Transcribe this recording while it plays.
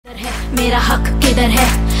मेरा हक किधर है,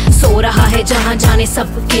 सो रहा है जहां जाने सब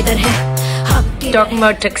किधर है, हक किधर है. Talking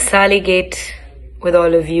about Taxali Gate with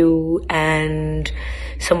all of you and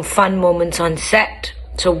some fun moments on set.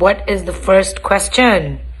 So what is the first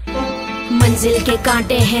question? मंजिल के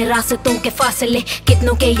कांटे हैं रास्तों के फासले,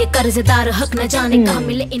 कितनों के ये कर्जदार हक न जाने कहाँ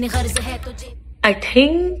मिले, इन गर्ज है तुझे. I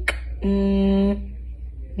think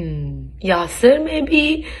Yasir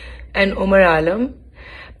maybe and Omar Alam,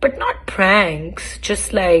 but not pranks,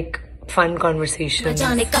 just like fun conversations.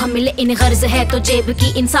 जाने कहाँ मिले इन गर्ज है तो जेब की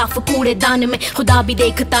इंसाफ कूड़ेदान में, खुदा भी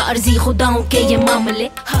देखता अर्जी खुदाओं के ये मामले.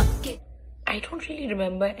 I don't really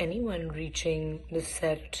remember anyone reaching the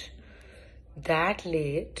set that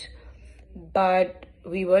late, but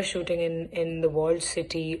we were shooting in the walled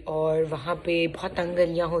city और वहाँ पे बहुत तंग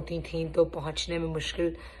गलियाँ होती थीं तो पहुँचने में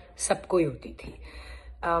मुश्किल सबको ही होती थी.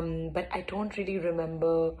 But I don't really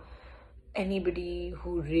remember anybody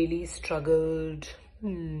who really struggled.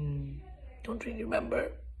 Don't really remember.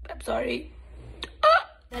 I'm sorry.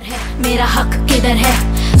 मेरा हक किधर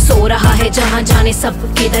है, सो रहा है जहां जाने सब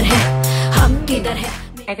किधर है, हक किधर है.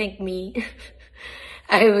 I think me.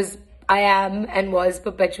 I am and was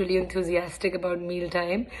perpetually enthusiastic about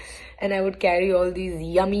mealtime, and I would carry all these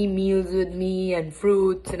yummy meals with me and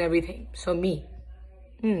fruits and everything. So me.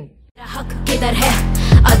 हक किधर है,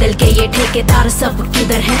 अदल के ये ठेकेदार सब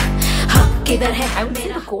किधर है, हक किधर है. I would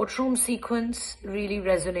say the courtroom sequence really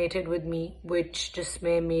resonated with me, which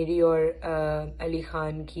जिसमें मेरी और Ali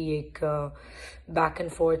Khan की एक back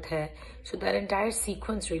and forth है. So that entire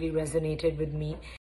sequence really resonated with me.